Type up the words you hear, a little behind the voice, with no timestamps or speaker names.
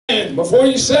And before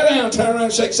you sit down, turn around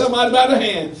and shake somebody by the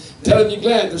hand. Tell them you're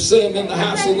glad to see them in the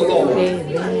house of the Lord.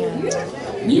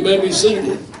 Amen. You may be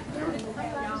seated.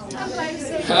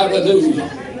 Hallelujah.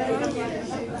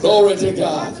 Glory to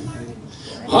God.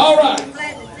 All right.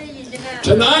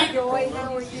 Tonight,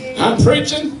 I'm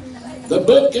preaching the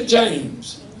book of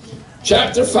James,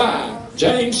 chapter 5.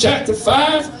 James chapter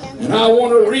 5, and I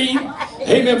want to read,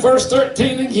 amen, verse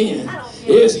 13 again.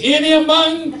 Is any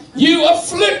among you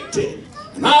afflicted?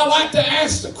 And I like to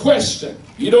ask the question.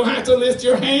 You don't have to lift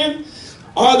your hand.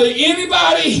 Are there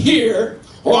anybody here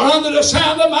or under the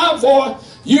sound of my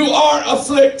voice, you are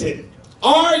afflicted?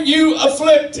 Are you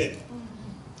afflicted?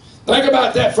 Think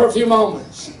about that for a few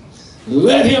moments.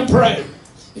 Let him pray.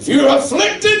 If you're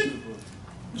afflicted,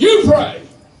 you pray.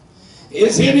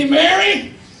 Is any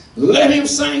merry? Let him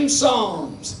sing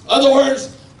psalms. In other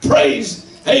words,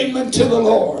 praise, amen, to the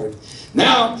Lord.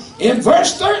 Now, in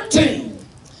verse 13,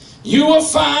 you will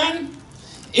find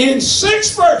in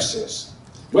 6 verses,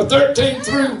 with 13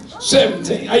 through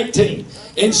 17, 18,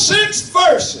 in 6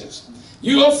 verses,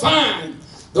 you will find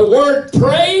the word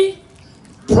pray,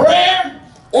 prayer,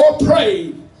 or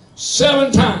prayed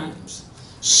 7 times.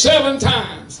 7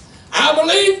 times. I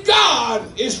believe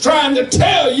God is trying to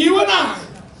tell you and I,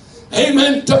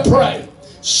 amen, to pray.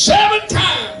 7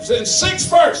 times in 6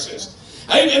 verses.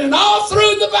 Amen. And all through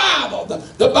the Bible,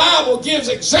 the Bible gives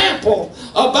example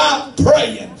about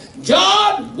praying.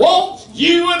 God wants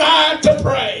you and I to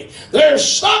pray. There's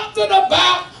something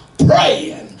about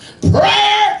praying.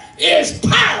 Prayer is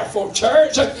powerful,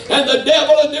 church. And the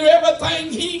devil will do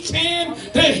everything he can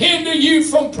to hinder you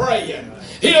from praying.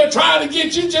 He'll try to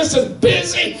get you just as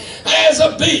busy as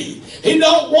a bee. He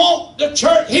don't want the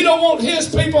church, he don't want his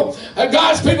people,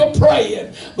 God's people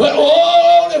praying. But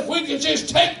oh, if we could just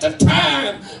take the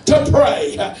time to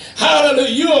pray, hallelujah,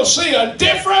 you'll see a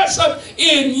difference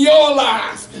in your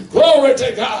life. Glory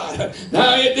to God.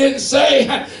 Now it didn't say,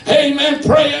 amen,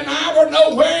 pray an hour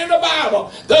nowhere in the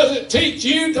Bible. Does it teach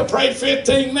you to pray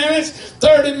 15 minutes,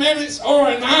 30 minutes, or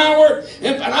an hour?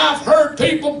 And I've heard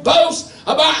people boast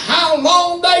about how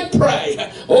long they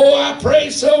pray. Oh, I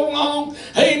pray so long,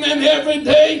 amen, every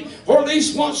day, or at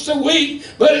least once a week.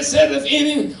 But it said, if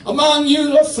any among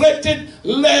you afflicted,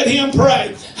 let him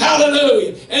pray.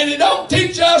 Hallelujah. And it don't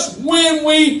teach us when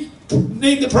we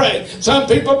need to pray. Some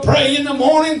people pray in the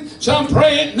morning, some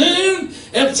pray at noon,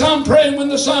 and some pray when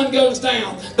the sun goes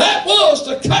down. That was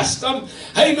the custom,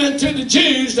 amen, to the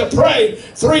Jews to pray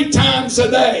 3 times a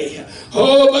day.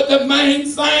 Oh, but the main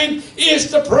thing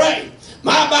is to pray.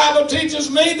 My Bible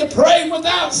teaches me to pray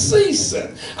without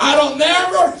ceasing. I don't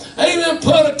never, amen,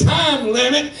 put a time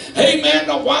limit, amen,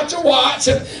 to watch a watch,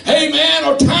 and, amen,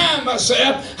 or time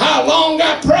myself how long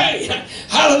I pray.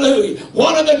 Hallelujah.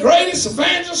 One of the greatest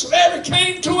evangelists that ever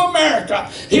came to America,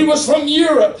 he was from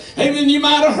Europe. Amen, you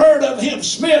might have heard of him,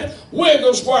 Smith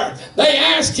Wigglesworth. They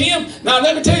asked him, now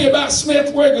let me tell you about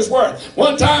Smith Wigglesworth.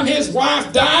 One time his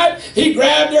wife died, he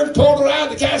grabbed her, pulled her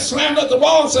out of the casket, slammed up the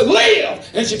wall and said, live!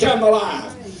 And she came alive.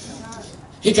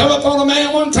 He come up on a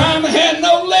man one time that had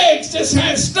no legs, just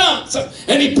had stumps,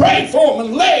 and he prayed for him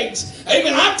and legs.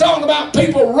 Amen. I'm talking about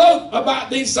people wrote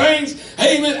about these things,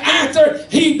 amen, after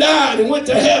he died and went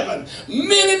to heaven.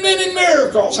 Many, many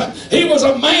miracles. He was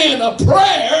a man of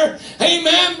prayer,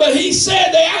 amen, but he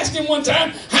said, they asked him one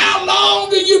time, how long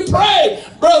do you pray,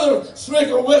 Brother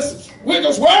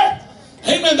Wigglesworth?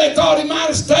 Amen. They thought he might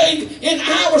have stayed in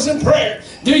hours in prayer.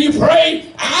 Do you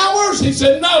pray hours? He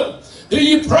said, no. Do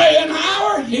you pray an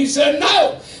hour? He said,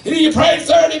 no. Do you pray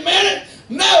 30 minutes?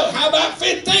 No. How about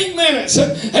 15 minutes?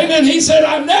 Amen. He said,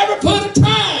 I never put a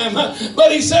time,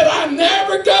 but he said, I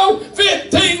never go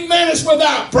 15 minutes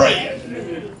without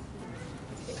praying.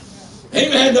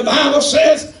 Amen. The Bible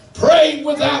says, pray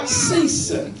without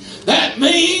ceasing. That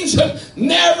means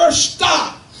never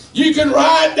stop. You can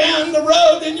ride down the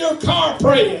road in your car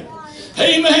praying.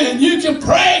 Amen. You can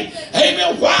pray,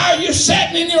 amen, while you're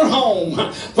sitting in your home,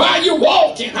 while you're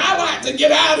walking. I like to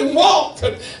get out and walk,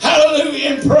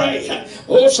 hallelujah, and pray.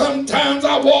 Oh, sometimes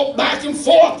I walk back and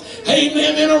forth,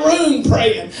 amen, in a room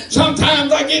praying.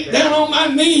 Sometimes I get down on my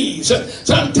knees.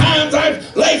 Sometimes I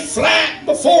lay flat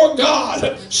before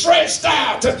God, stretched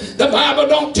out. The Bible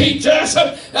don't teach us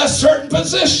a certain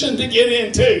position to get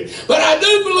into. But I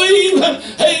do believe,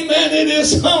 amen, it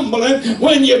is humbling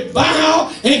when you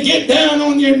bow and get down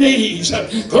on your knees.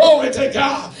 Glory to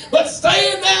God. But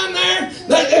staying down there,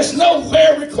 there's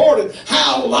nowhere recorded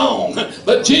how long.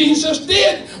 But Jesus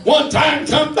did one time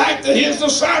come back to his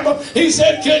disciple. He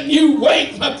said, couldn't you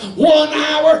wait 1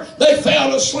 hour? They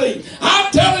fell asleep.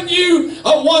 I'm telling you,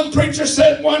 one preacher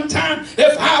said one time,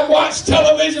 if I watch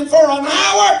television for an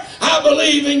hour, I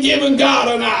believe in giving God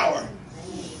an hour.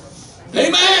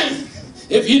 Amen.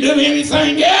 If you do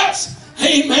anything else,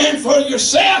 amen, for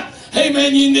yourself,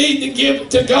 amen, you need to give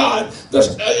to God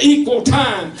the equal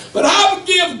time. But I would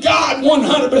give God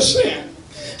 100%.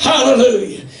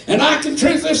 Hallelujah. And I can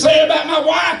truthfully say about my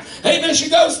wife, amen, she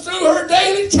goes through her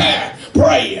daily task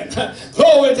praying.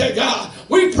 Glory to God.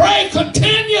 We pray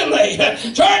continually,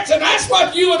 church, and that's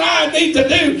what you and I need to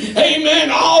do, amen,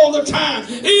 all the time.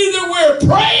 Either we're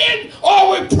praying or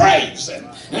we're praising.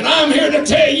 And I'm here to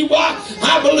tell you what,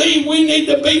 I believe we need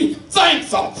to be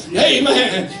thankful.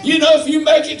 Amen. You know, if you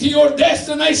make it to your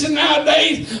destination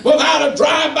nowadays without a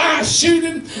drive-by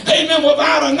shooting, amen,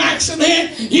 without an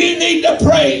accident, you need to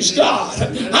praise God.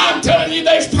 I'm telling you,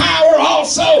 there's power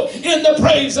also in the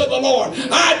praise of the Lord.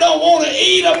 I don't want to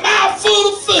eat a mouthful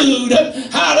of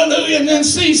food, hallelujah, and then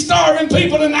see starving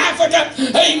people in Africa,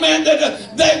 amen,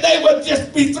 that they would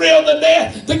just be thrilled to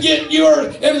death to get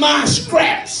your and my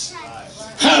scraps.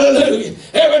 Hallelujah.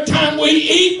 Every time we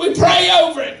eat, we pray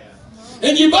over it.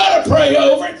 And you better pray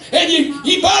over it. And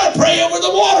you better pray over the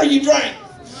water you drink.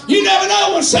 You never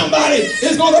know when somebody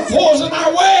is going to poison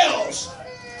our wells.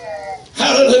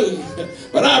 Hallelujah.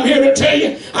 But I'm here to tell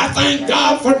you, I thank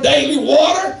God for daily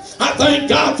water. I thank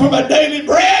God for my daily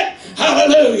bread.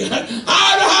 Hallelujah.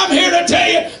 I'm here to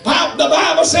tell you, the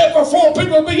Bible said for 4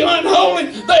 people be unholy,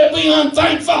 they'll be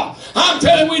unthankful. I'm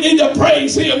telling you, we need to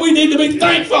praise Him. We need to be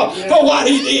thankful for what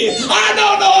He did. I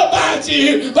don't know about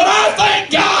you, but I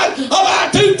thank God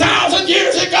about 2,000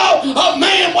 years ago, a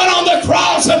man went on the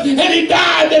cross and He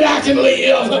died that I can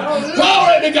live.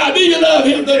 Glory to God. Do you love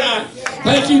Him tonight?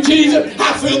 Thank you, Jesus.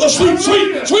 I feel the sweet,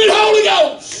 sweet, sweet Holy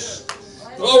Ghost.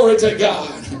 Glory to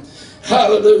God.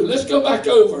 Hallelujah. Let's go back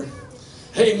over.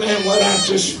 Amen. What I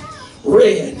just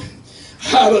read.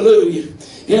 Hallelujah.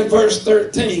 In verse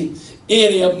 13.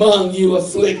 Any among you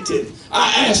afflicted?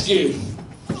 I ask you,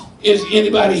 is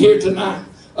anybody here tonight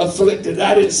afflicted?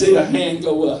 I didn't see a hand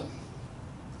go up.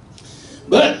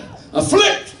 But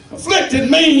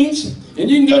afflicted means, and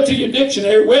you can go to your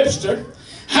dictionary, Webster,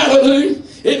 hallelujah,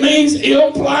 it means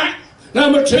ill plight.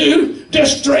 Number 2,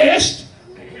 distressed.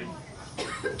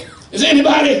 Is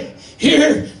anybody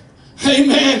here,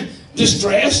 amen,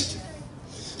 distressed?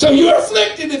 So you're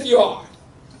afflicted if you are.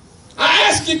 I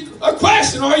ask you a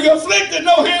question. Are you afflicted?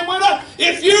 No hand went up.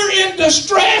 If you're in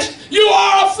distress, you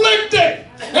are afflicted.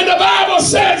 And the Bible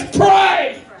says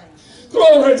pray.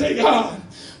 Glory to God.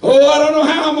 Oh, I don't know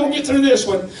how I'm going to get through this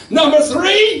one. Number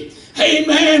 3,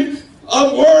 amen,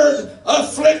 a word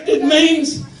afflicted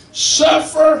means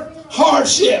suffer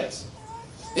hardships.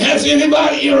 Has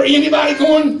anybody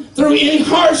going through any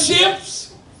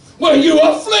hardships? Well, you're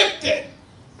afflicted.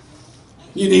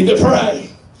 You need to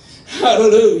pray.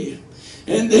 Hallelujah.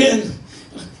 And then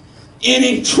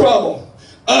any trouble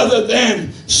other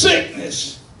than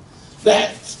sickness.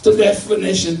 That's the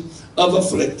definition of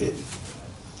afflicted.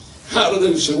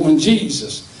 Hallelujah. So when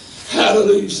Jesus,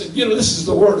 hallelujah, said, you know, this is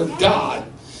the Word of God.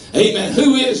 Amen.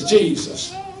 Who is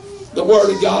Jesus? The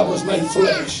Word of God was made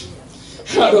flesh.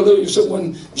 Hallelujah. So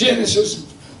when Genesis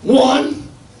 1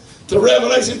 to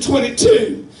Revelation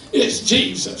 22, it's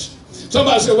Jesus.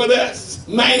 Somebody said, well, that's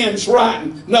man's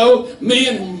writing. No,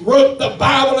 men wrote the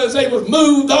Bible as they was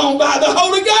moved on by the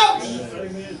Holy Ghost.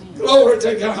 Amen. Glory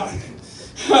to God.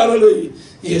 Hallelujah.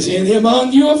 Is any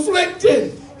among you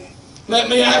afflicted? Let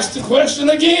me ask the question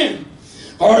again.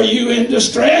 Are you in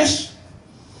distress?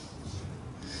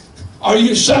 Are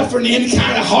you suffering any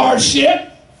kind of hardship?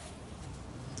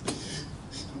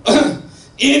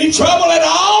 Any trouble at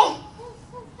all?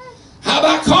 How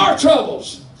about car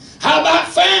troubles? How about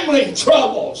family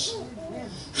troubles?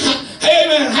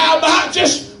 Amen. How about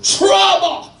just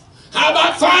trouble? How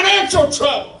about financial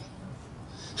trouble?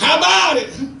 How about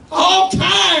it? All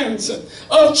kinds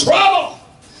of trouble.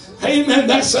 Amen.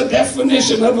 That's the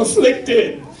definition of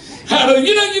afflicted. Hallelujah.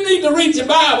 You know, you need to read your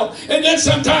Bible, and then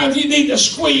sometimes you need to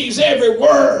squeeze every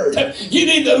word. You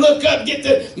need to look up, get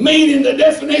the meaning, the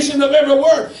definition of every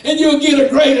word, and you'll get a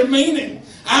greater meaning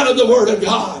out of the Word of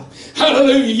God.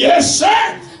 Hallelujah. Yes,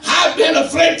 sir. I've been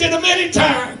afflicted many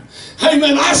times.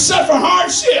 Amen. I suffer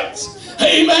hardships.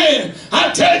 Amen.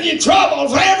 I tell you,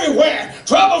 troubles everywhere.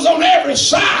 Troubles on every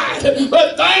side.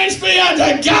 But thanks be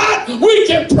unto God, we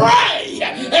can pray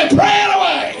and pray it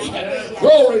away.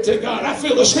 Glory to God. I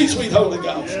feel the sweet, sweet Holy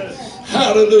Ghost.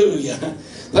 Hallelujah.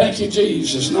 Thank you,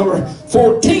 Jesus. Number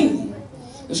 14.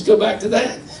 Let's go back to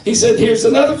that. He said, here's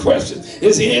another question.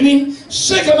 Is any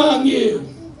sick among you?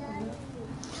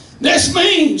 This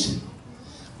means,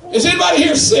 is anybody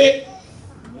here sick?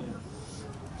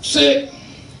 Sick?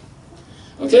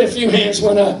 Okay, a few hands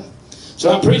went up.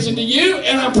 So I'm preaching to you,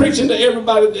 and I'm preaching to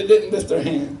everybody that didn't lift their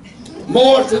hand.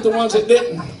 More to the ones that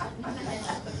didn't.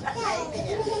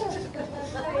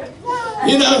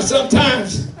 You know,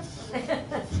 sometimes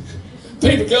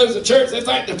people go to church, they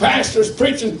think the pastor's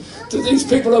preaching to these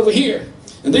people over here.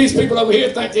 And these people over here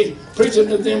think they're preaching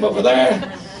to them over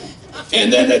there.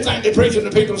 And then they think they're preaching to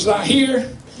people that's not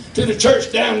here, to the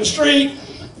church down the street.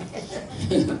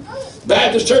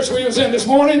 Baptist church we was in this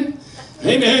morning.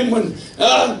 Amen. When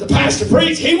the pastor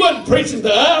preached, he wasn't preaching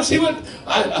to us. He wasn't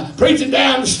preaching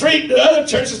down the street to other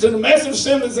churches, to the Methodist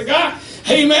Assemblies of God.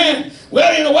 Amen.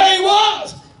 Well, in a way he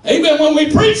was. Amen. When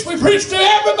we preach to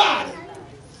everybody.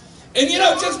 And you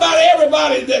know, just about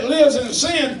everybody that lives in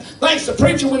sin thinks the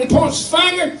preacher, when he points his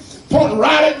finger, pointing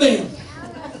right at them.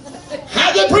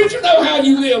 How does the preacher know how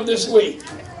you live this week?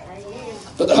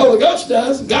 But the Holy Ghost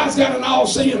does. God's got an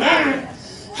all-seeing eye.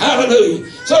 Hallelujah.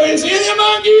 So is any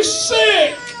among you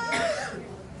sick?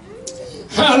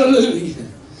 Hallelujah.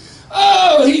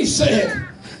 Oh, he said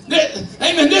that,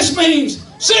 amen, this means,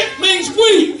 sick means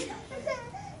weak.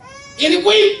 Any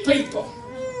weak people.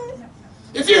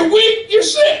 If you're weak, you're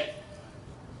sick.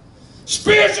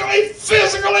 Spiritually,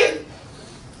 physically,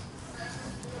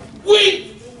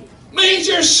 weak means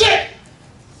you're sick.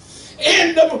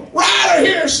 And the writer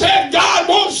here said God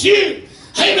wants you,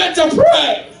 amen, to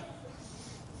pray.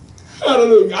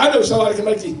 Hallelujah. I know somebody can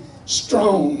make you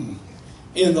strong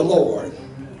in the Lord.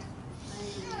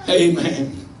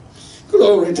 Amen.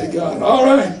 Glory to God. All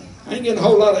right. I ain't getting a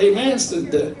whole lot of amens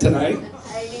tonight.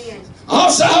 Amen.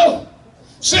 Also,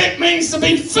 sick means to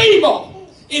be feeble.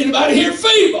 Anybody here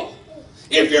feeble?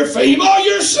 If you're feeble,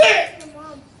 you're sick.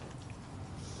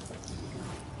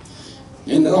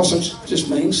 And it also just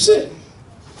means sick.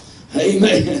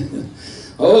 Amen.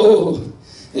 Oh,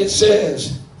 it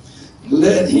says,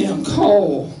 let him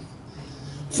call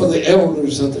for the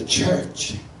elders of the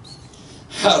church.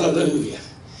 Hallelujah.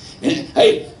 And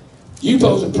hey, you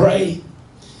supposed to pray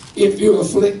if you're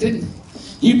afflicted.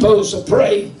 You supposed to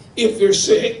pray if you're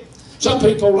sick. Some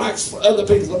people like for other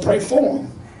people to pray for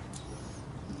them.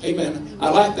 Amen. I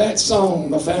like that song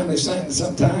my family sings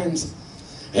sometimes.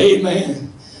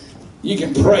 Amen. You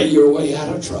can pray your way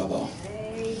out of trouble.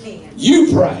 Amen.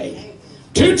 You pray.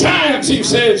 2 times he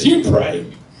says you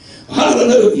pray.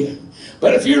 Hallelujah.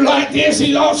 But if you're like this,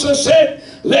 he also said,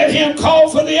 let him call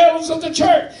for the elders of the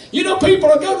church. You know, people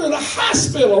will go to the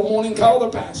hospital one morning and call the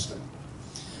pastor.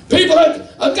 People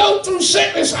will go through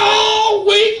sickness all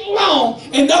week long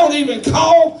and don't even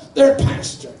call their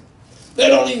pastor. They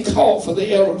don't even call for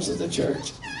the elders of the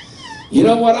church. You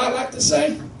know what I like to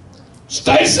say?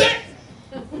 Stay sick.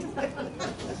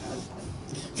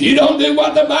 If you don't do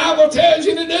what the Bible tells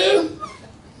you to do,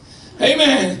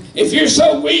 amen. If you're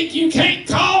so weak you can't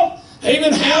call,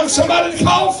 amen, have somebody to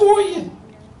call for you.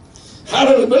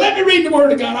 Hallelujah. But let me read the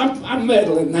Word of God. I'm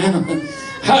meddling now.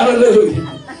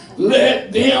 Hallelujah.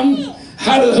 Let them,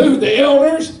 hallelujah, the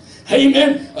elders,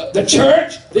 amen, the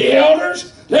church, the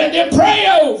elders, let them pray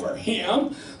over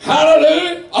him.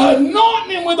 Hallelujah.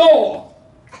 Anoint him with oil.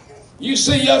 You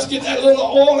see us get that little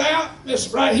oil out? It's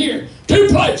right here. 2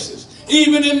 places.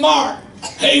 Even in Mark.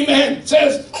 Amen. It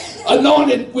says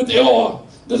anointed with the oil.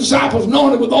 The disciples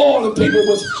anointed with oil and people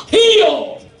was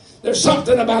healed. There's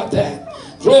something about that.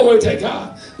 Glory to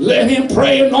God. Let him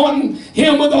pray, anointing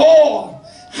him with oil.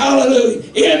 Hallelujah.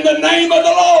 In the name of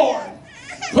the Lord.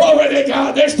 Glory to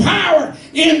God. There's power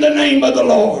in the name of the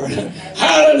Lord.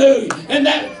 Hallelujah. And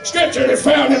that scripture is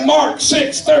found in Mark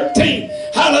 6:13.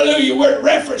 Hallelujah. Where it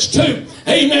referenced to,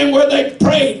 amen, where they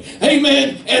prayed,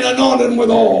 amen, and anointed them with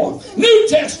oil. New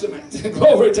Testament.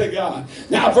 Glory to God.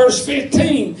 Now verse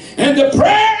 15. And the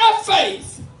prayer of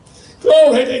faith.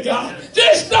 Glory to God.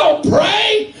 Just don't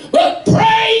pray, but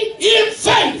pray in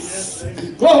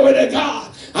faith. Glory to God.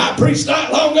 I preached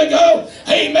not long ago,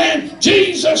 amen,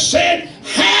 Jesus said,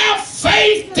 have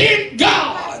faith in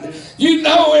God. You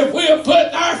know, if we'll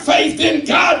put our faith in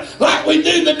God like we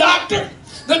do the doctor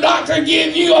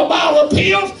give you a bottle of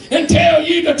pills and tell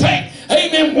you to take,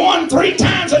 amen, 1-3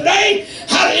 times a day,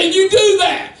 and you do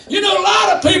that. You know, a lot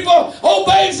of people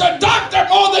obeys the doctor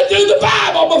more than do the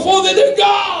Bible before they do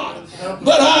God.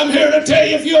 But I'm here to tell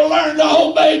you, if you'll learn to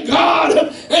obey God,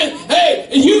 and hey,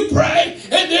 you pray,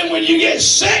 and then when you get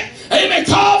sick, amen,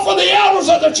 call for the elders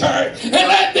of the church, and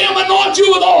let them anoint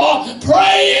you with oil.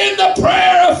 Pray in the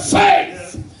prayer of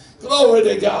faith. Glory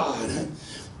to God.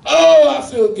 Oh, I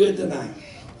feel good tonight.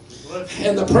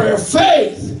 And the prayer of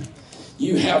faith,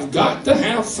 you have got to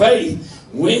have faith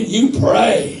when you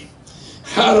pray.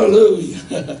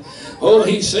 Hallelujah. Oh,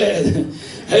 he said,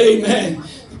 amen.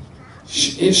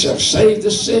 It shall save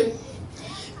the sick,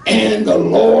 and the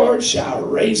Lord shall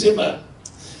raise him up.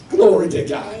 Glory to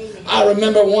God. I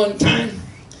remember one time,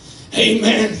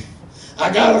 amen, I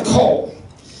got a call,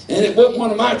 and it wasn't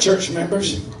one of my church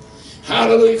members.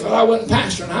 Hallelujah, because I wasn't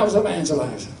pastoring, I was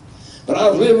evangelizing. But I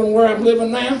was living where I'm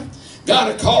living now.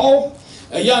 Got a call.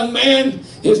 A young man,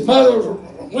 his mother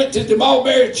went to the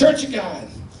Mulberry Church of God.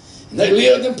 And they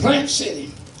lived in Plant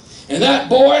City. And that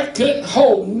boy couldn't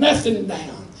hold nothing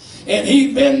down. And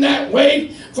he'd been that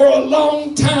way for a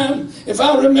long time. If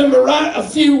I remember right, a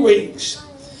few weeks.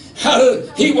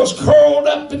 He was curled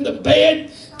up in the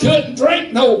bed, couldn't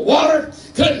drink no water,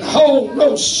 couldn't hold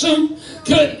no soup,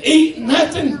 couldn't eat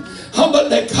nothing. But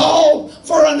they called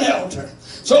for an elder.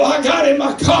 So I got in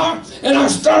my car and I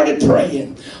started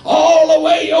praying. All the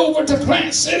way over to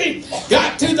Plant City,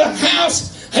 got to the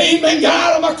house, amen, got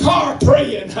out of my car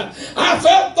praying. I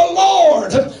felt the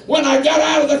Lord when I got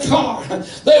out of the car.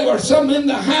 There were some in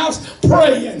the house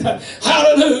praying.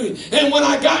 Hallelujah. And when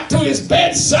I got to his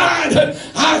bedside,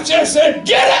 I just said,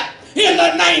 get up! In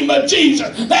the name of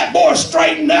Jesus. That boy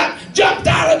straightened up, jumped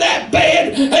out of that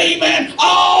bed. Amen.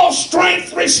 All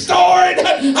strength restored.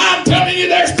 I'm telling you,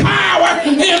 there's power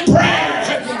in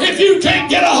prayer. If you can't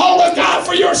get a hold of God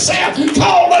for yourself,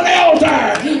 call an elder.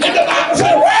 And the Bible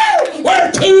says, well,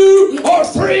 where two or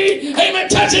three, amen,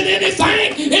 touching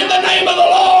anything in the name of the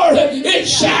Lord, it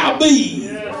shall be.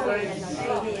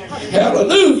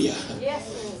 Hallelujah.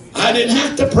 I didn't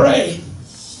have to pray.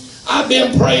 I've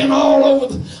been praying all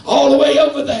the way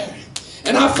over there.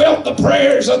 And I felt the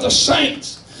prayers of the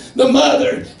saints. The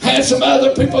mother had some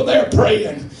other people there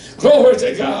praying. Glory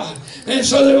to God. And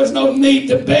so there was no need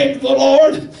to beg the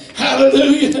Lord.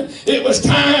 Hallelujah. It was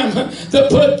time to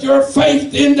put your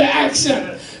faith into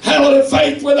action. Hallelujah.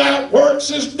 Faith without works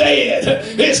is dead.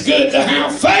 It's good to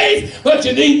have faith, but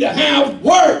you need to have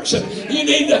works. You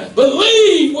need to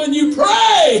believe when you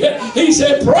pray. He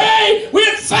said, pray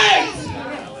with faith.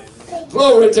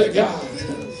 Glory to God.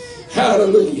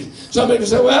 Hallelujah. Some people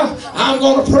say, well, I'm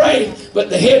going to pray, but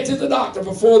they head to the doctor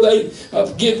before they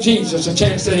give Jesus a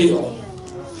chance to heal them.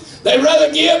 They'd rather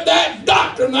give that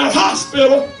doctor in that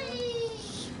hospital.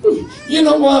 You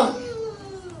know what?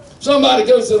 Somebody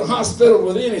goes to the hospital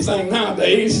with anything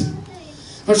nowadays.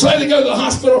 Or say they go to the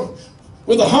hospital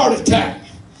with a heart attack.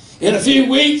 In a few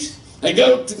weeks, they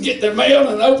go to get their mail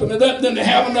and open it up, then they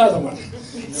have another one.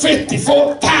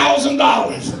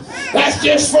 $54,000. That's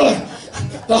just for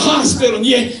the hospital.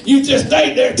 You just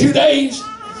stayed there 2 days.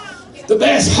 The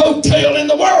best hotel in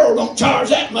the world don't charge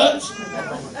that much.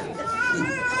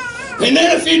 And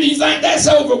then if you think that's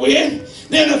over with,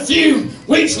 then a few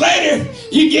weeks later,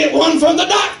 you get one from the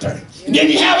doctor. And then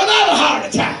you have another heart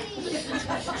attack.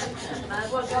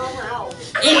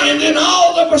 And then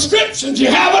all the prescriptions,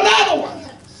 you have another one.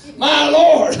 My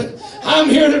Lord, I'm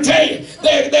here to tell you,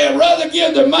 they'd rather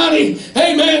give their money,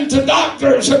 amen, to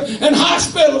doctors and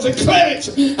hospitals and clinics,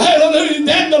 hallelujah,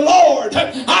 than the Lord.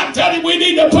 I'm telling you, we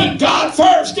need to put God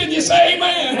first. Can you say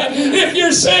amen? If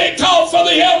you're sick, call for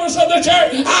the elders of the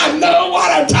church. I know what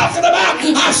I'm talking about.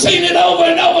 I've seen it over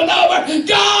and over and over.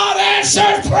 God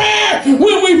answers prayer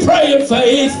when we pray in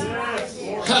faith.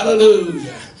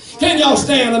 Hallelujah. Can y'all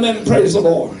stand a minute and praise the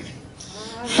Lord?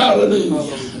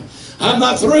 Hallelujah. I'm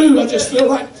not through. I just feel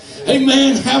like,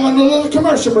 amen, having a little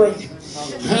commercial break.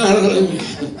 Hallelujah.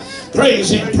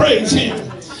 Praise Him. Praise Him.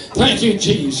 Thank you,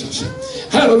 Jesus.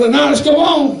 Hallelujah. Now let's go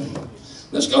on.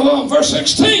 Let's go on. Verse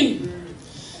 16.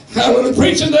 Hallelujah.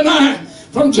 Preaching tonight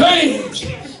from James.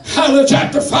 Hallelujah.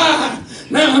 Chapter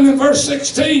 5. Now I'm in verse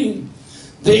 16.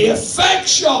 The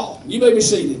effectual. You may be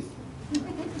seated.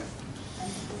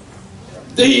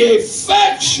 The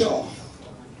effectual.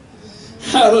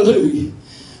 Hallelujah.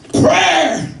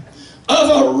 Prayer of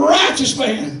a righteous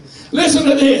man. Listen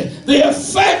to this. The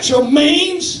effectual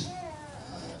means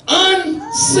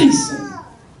unceasing.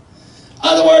 In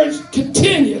other words,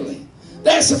 continually.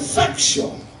 That's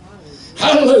effectual.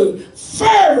 Hallelujah.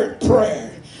 Fervent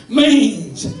prayer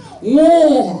means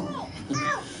warm,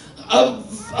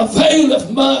 availeth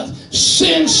much,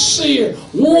 sincere,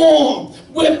 warm,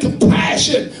 with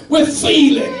compassion, with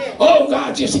feeling. Oh,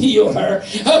 God, just heal her.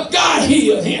 Oh, God,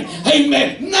 heal him.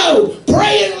 Amen. No,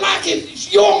 praying like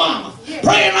it's your mama.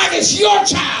 Praying like it's your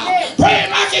child. Praying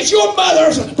like it's your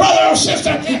mother, brother, or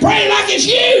sister. Praying like it's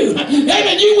you. Amen.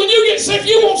 When you get sick,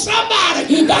 you want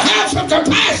somebody to have some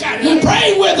compassion.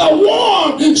 Pray with a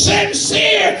warm,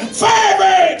 sincere,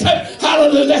 fervent.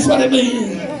 Hallelujah. That's what it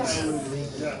means.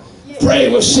 Pray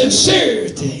with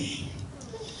sincerity.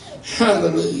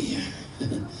 Hallelujah.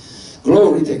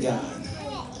 Glory to God.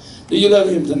 Do you love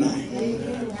him tonight?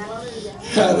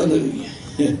 Hallelujah.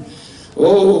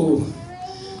 Oh,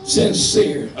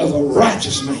 sincere of a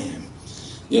righteous man.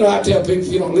 You know, I tell people,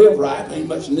 if you don't live right, ain't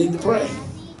much need to pray.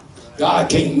 God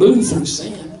can't move through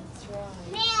sin.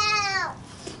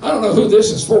 I don't know who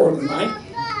this is for tonight.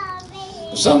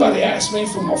 Somebody asked me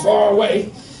from far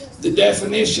away the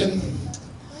definition,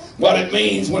 what it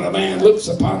means when a man looks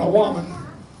upon a woman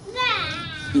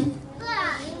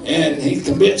and he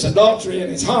commits adultery in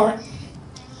his heart.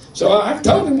 So I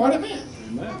told him what it meant.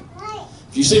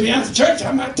 If you see me out of church,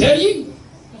 I might tell you.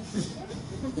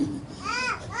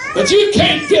 But you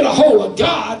can't get a hold of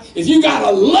God if you got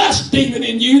a lust demon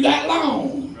in you that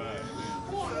long.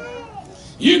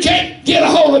 You can't get a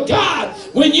hold of God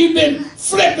when you've been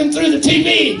flipping through the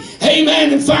TV,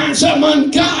 amen, and find something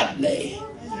ungodly.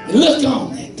 Look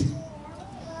on it.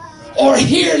 Or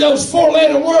hear those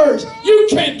four-letter words. You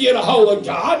can't get a hold of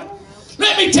God.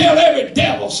 Let me tell every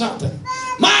devil something.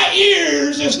 My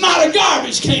ears is not a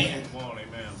garbage can.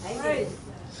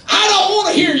 I don't want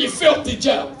to hear your filthy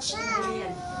jokes.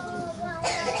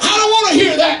 I don't want to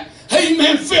hear that,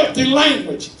 amen, filthy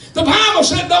language. The Bible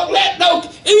said don't let no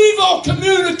evil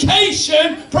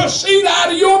communication proceed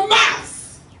out of your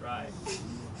mouth. Right.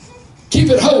 Keep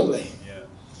it holy. Yeah.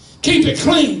 Keep it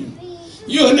clean.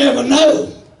 You'll never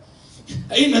know.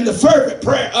 Amen. The fervent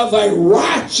prayer of a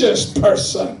righteous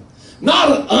person,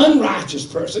 not an unrighteous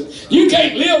person. You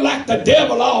can't live like the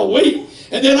devil all week.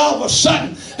 And then all of a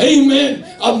sudden, amen,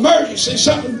 emergency,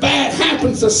 something bad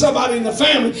happens to somebody in the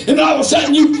family, and all of a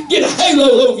sudden you get a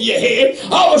halo over your head.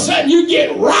 All of a sudden you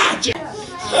get righteous.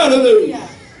 Hallelujah.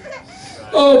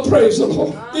 Oh, praise the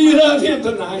Lord. Do you love him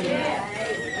tonight?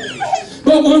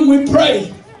 But when we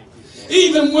pray,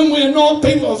 even when we anoint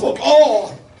people for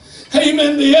oil,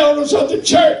 amen, the elders of the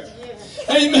church,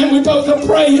 amen, we're supposed to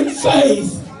pray in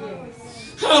faith.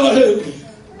 Hallelujah.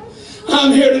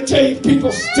 I'm here to tell you,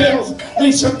 people tell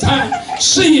me sometimes,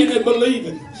 seeing and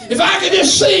believing. If I could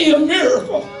just see a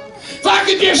miracle, if I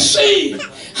could just see,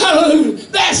 hallelujah,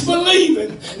 that's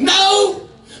believing. No,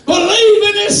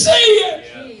 believing is seeing.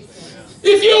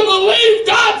 If you believe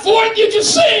God for it, you can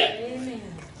see it.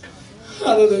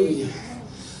 Hallelujah.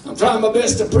 I'm trying my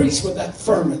best to preach with that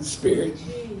fervent spirit.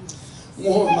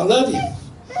 Warm, I love you.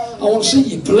 I want to see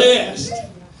you blessed.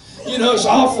 You know, it's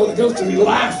awful to go through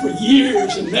life for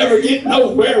years and never get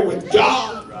nowhere with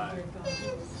God.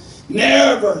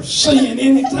 Never seeing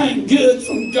anything good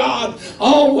from God.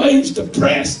 Always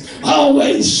depressed.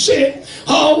 Always sick.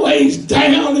 Always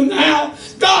down and out.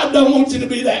 God don't want you to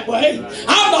be that way.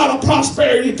 I'm not a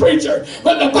prosperity preacher.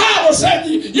 But the Bible said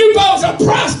you're supposed to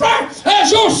prosper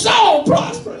as your soul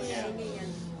prospers.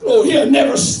 Oh, he'll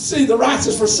never see the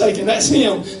righteous forsaken. That's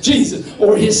him, Jesus.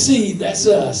 Or his seed, that's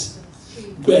us.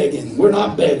 Begging. We're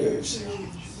not beggars.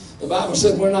 The Bible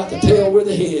said we're not the tail, we're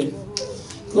the head.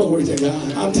 Glory to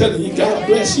God. I'm telling you, God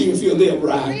bless you if you live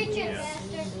right.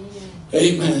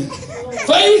 Amen.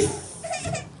 Faith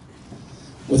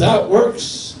without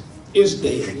works is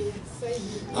dead.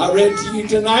 I read to you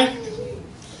tonight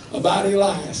about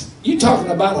Elias. You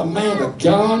talking about a man of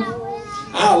God?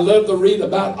 I love to read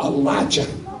about Elijah.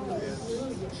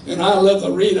 And I love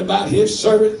to read about his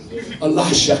servant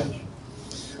Elisha.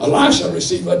 Elisha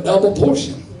received a double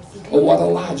portion of what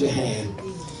Elijah had.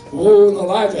 Oh, and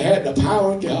Elijah had the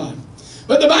power of God.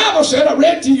 But the Bible said, I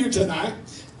read to you tonight,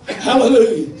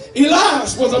 hallelujah,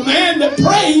 Elias was a man that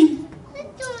prayed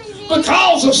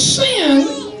because of sin.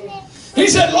 He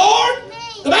said, Lord,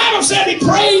 the Bible said he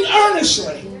prayed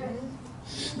earnestly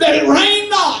that it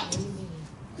rained not.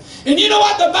 And you know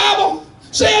what the Bible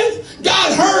says?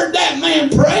 God heard that man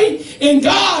pray, and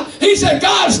he said,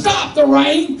 God, stop the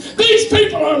rain. These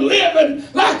people are living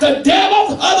like the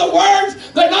devil. In other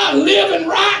words, they're not living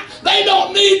right. They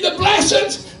don't need the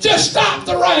blessings. Just stop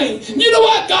the rain. You know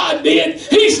what God did?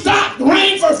 He stopped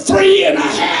rain for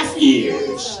 3.5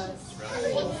 years.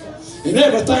 And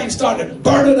everything started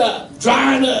burning up,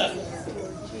 drying up.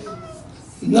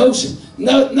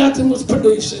 Nothing was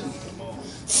producing.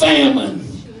 Famine,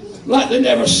 like they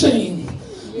never seen,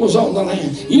 was on the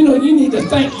land. You know, you need to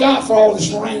thank God for all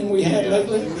this rain we had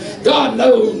lately. God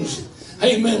knows,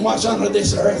 amen, what's under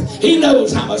this earth. He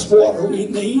knows how much water we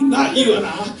need, not you and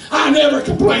I. I never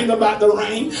complained about the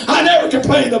rain. I never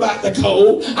complained about the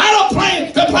cold. I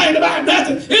don't complain about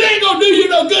nothing. It ain't going to do you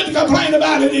no good to complain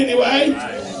about it anyway.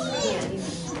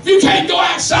 If you can't go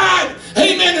outside,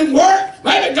 amen, and work,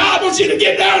 maybe God wants you to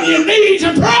get down on your knees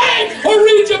and pray or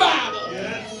read your Bible.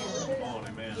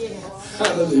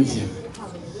 Hallelujah.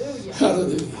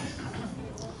 Hallelujah.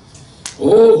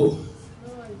 Oh,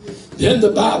 then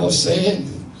the Bible said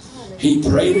he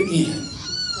prayed again.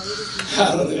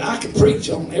 Hallelujah. I could preach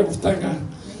on everything I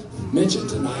mentioned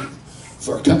tonight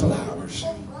for a couple hours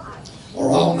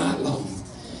or all night long.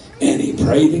 And he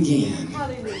prayed again.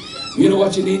 You know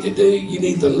what you need to do? You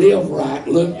need to live right,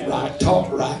 look right,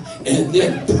 talk right, and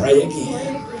then pray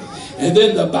again. And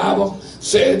then the Bible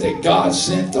said that God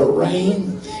sent the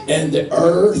rain and the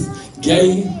earth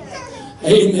gave,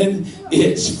 amen,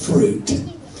 its fruit.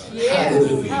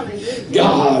 Hallelujah.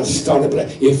 God started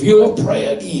praying. If you'll pray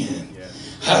again,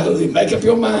 hallelujah, make up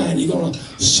your mind you're going to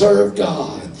serve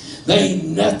God. There ain't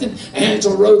nothing.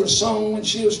 Angela wrote a song when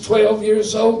she was 12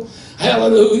 years old,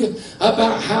 hallelujah,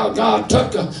 about how God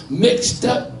took a mixed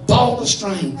up ball of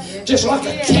string, just like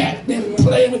a cat been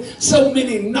playing with so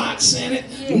many knots in it,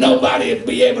 nobody would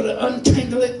be able to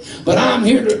untangle it. But I'm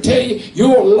here to tell you,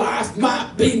 your life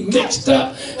might be mixed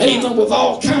up, even with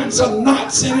all kinds of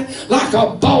knots in it, like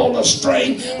a ball of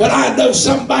string. But I know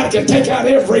somebody can take out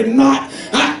every knot.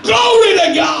 Glory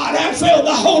to God! I feel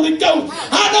the Holy Ghost.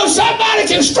 I know somebody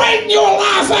can straighten your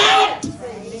life out.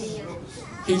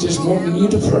 He's just wanting you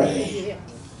to pray.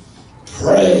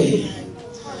 Pray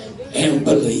and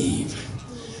believe.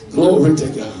 Glory to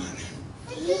God.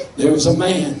 There was a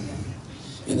man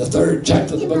in the 3rd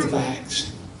chapter of the book of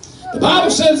Acts. The Bible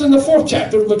says in the 4th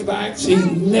chapter of the book of Acts, he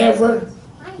never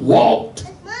walked,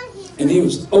 and he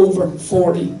was over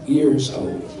 40 years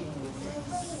old.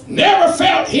 Never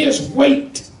felt his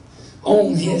weight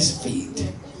on his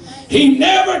feet. He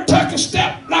never took a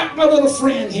step like my little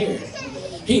friend here.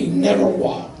 He never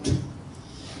walked.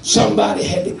 Somebody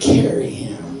had to carry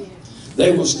him.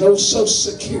 There was no Social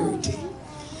Security.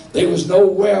 There was no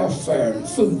welfare and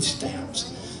food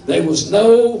stamps. There was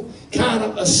no kind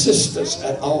of assistance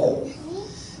at all.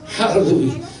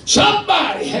 Hallelujah.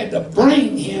 Somebody had to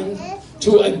bring him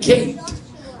to a gate,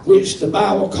 which the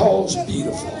Bible calls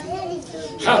beautiful.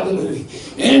 Hallelujah.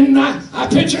 And I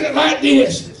pictured it like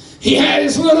this. He had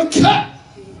his little cut.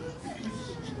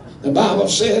 The Bible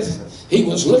says he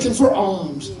was looking for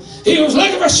alms. He was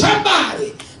looking for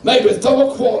somebody maybe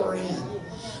throw a quarter in.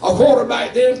 A quarter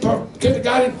back then could have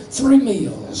got him 3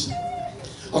 meals.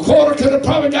 A quarter could have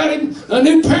probably got him a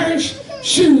new pair of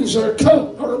shoes or a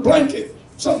coat or a blanket,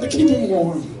 something to keep him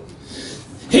warm.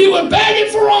 He was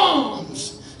begging for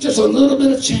alms, just a little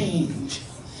bit of change.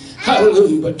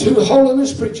 Hallelujah. But 2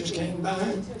 holiness preachers came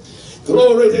by.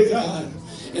 Glory to God.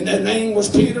 And their name was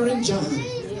Peter and John.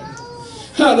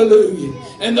 Hallelujah.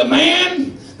 And the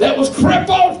man that was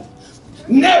crippled,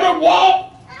 never walked,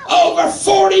 over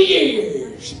 40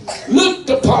 years, looked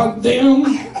upon them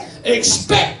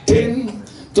expecting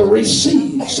to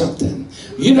receive something.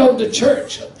 You know, the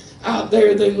church out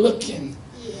there, they're looking.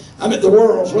 I mean, the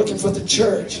world's looking for the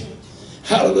church.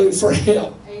 Hallelujah, for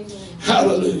help.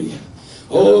 Hallelujah.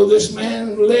 Oh, this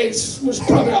man's legs was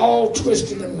probably all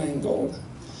twisted and mangled.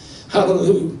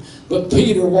 Hallelujah. But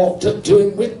Peter walked up to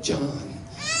him with John.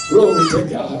 Glory to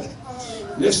God.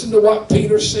 Listen to what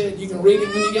Peter said. You can read it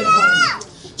when you get home.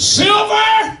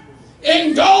 Silver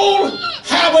and gold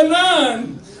have I none.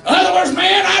 In other words,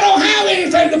 man, I don't have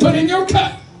anything to put in your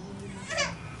cup.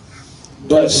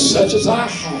 But such as I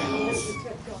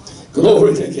have.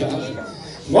 Glory to God.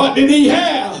 What did he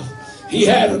have? He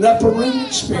had an upper room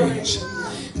experience.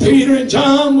 Peter and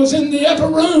John was in the upper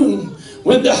room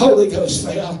when the Holy Ghost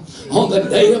fell on the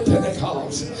day of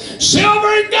Pentecost. Silver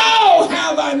and gold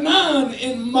have I none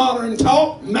in modern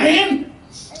talk, man.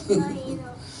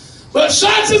 But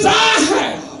such as I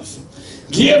have,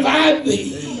 give I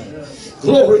thee.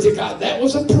 Glory to God. That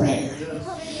was a prayer.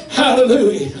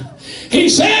 Hallelujah. He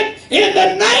said, in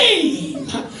the name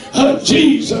of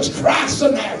Jesus Christ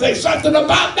of Nazareth. There's something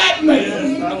about that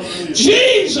name.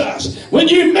 Jesus. When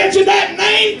you mention that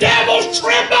name, devils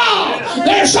tremble.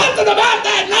 There's something about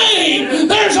that name.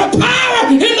 There's a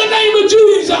power in the name of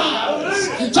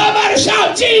Jesus. Somebody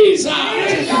shout Jesus.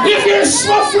 If you're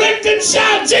afflicted,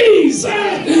 shout Jesus.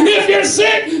 If you're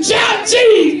sick, shout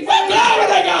Jesus. Glory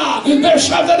to God. There's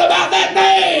something about that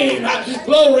name.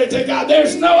 Glory to God.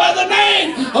 There's no other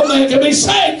name a man can be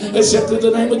saved except in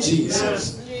the name of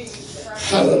Jesus.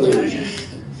 Hallelujah.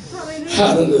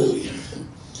 Hallelujah.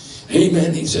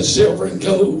 Amen. He says, silver and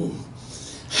gold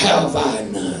have I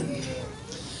none,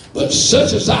 but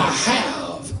such as I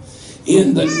have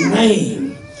in the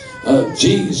name of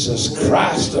Jesus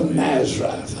Christ of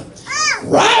Nazareth.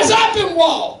 Rise up and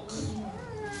walk.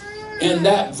 In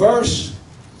that verse,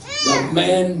 the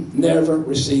man never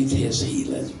received his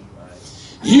healing.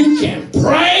 You can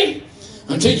pray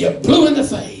until you're blue in the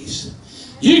face.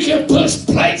 You can push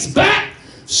plates back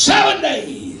 7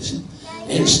 days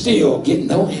and still get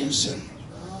no answer.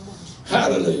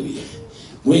 Hallelujah.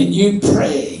 When you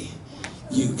pray,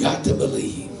 you got to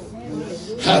believe.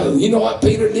 Hallelujah. You know what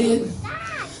Peter did?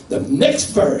 The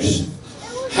next verse,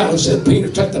 how said Peter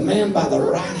took the man by the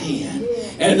right hand,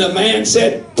 and the man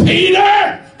said,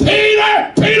 Peter,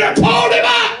 Peter, Peter pulled him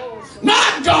up.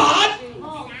 Not God.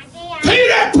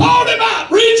 Peter pulled him up.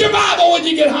 Read your Bible when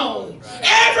you get home.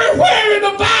 Everywhere in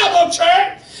the Bible,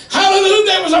 church, hallelujah,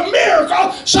 there was a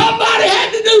miracle. Somebody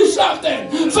had to do something.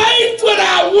 Faith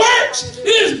without works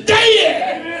is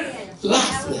dead,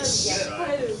 lifeless.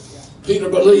 Peter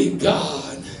believed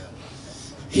God.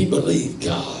 He believed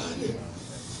God.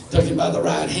 Took him by the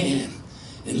right hand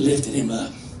and lifted him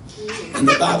up. And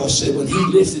the Bible said when he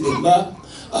lifted him up,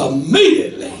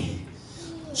 immediately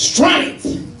strength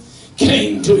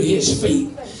came to his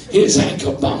feet, his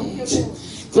ankle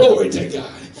bones. Glory to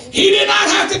God. He did not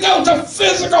have to go to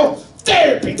physical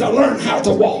therapy to learn how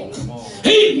to walk.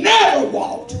 He never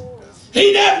walked.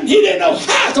 He didn't know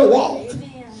how to walk.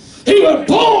 He was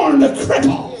born a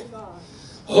cripple.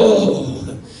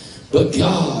 Oh, but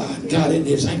God got in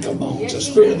his ankle bones, the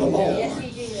Spirit of the Lord.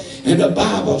 And the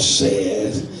Bible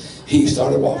says he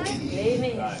started walking.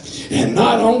 And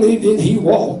not only did he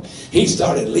walk, he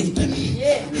started leaping.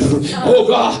 Oh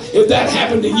God, if that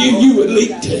happened to you, you would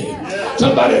leap too.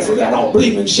 Somebody said, I don't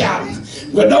believe in shouting.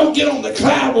 But don't get on the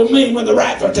cloud with me when the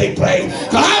rapture takes place.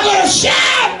 Because I'm going to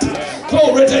shout.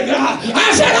 Glory to God.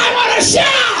 I said, I want to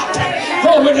shout.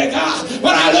 Glory to God.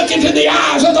 When I look into the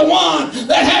eyes of the one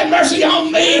that had mercy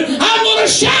on me, I'm going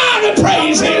to shout and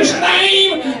praise his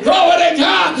name. Glory to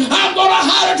God. I'm going to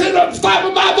holler to the top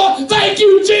of my voice, thank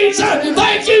you, Jesus.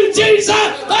 Thank you, Jesus.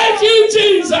 Thank you,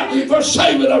 Jesus, for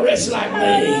saving a wretch like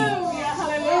me.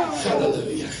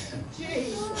 Hallelujah.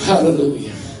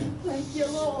 Hallelujah.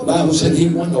 The Bible said he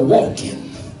went a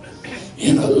walking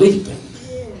and a leaping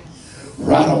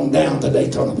right on down to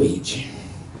Daytona Beach.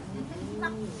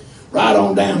 Right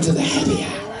on down to the happy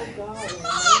hour.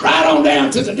 Right on down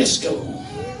to the disco.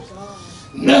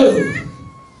 No.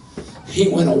 He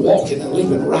went a walking and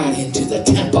leaping right into the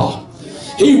temple.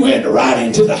 He went right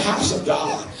into the house of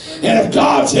God. And if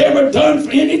God's ever done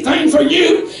anything for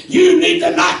you, you need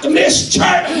to not miss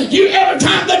church. Every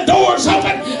time the door's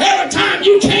open, every time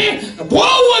you can,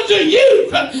 woe unto you.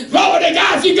 Glory to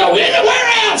God, if you go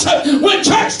anywhere else, when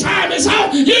church time is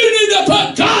on, you need to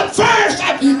put God first.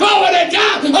 Glory to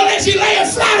God, unless you lay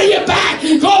it flat on your back.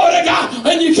 Glory to God,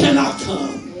 and you cannot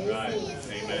come.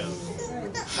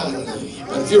 Hallelujah.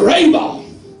 But if you're able,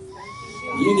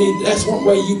 that's one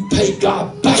way you pay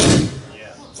God back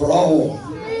for all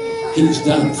he's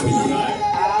done for you.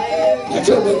 That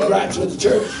could have been the rapture of the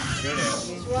church.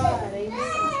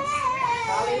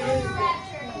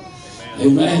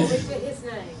 Amen.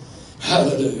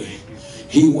 Hallelujah.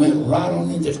 He went right on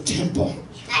into the temple,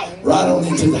 right on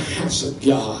into the house of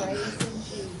God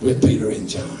with Peter and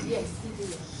John.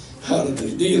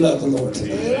 Hallelujah. Do you love the Lord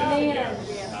today?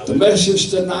 The message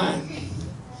tonight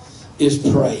is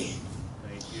pray.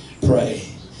 Pray.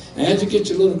 And as you get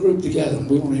your little group together,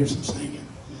 we want to hear some singing.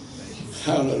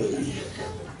 Hallelujah.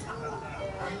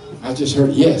 I just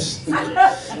heard yes.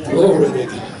 Glory to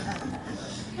God.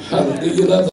 Hallelujah.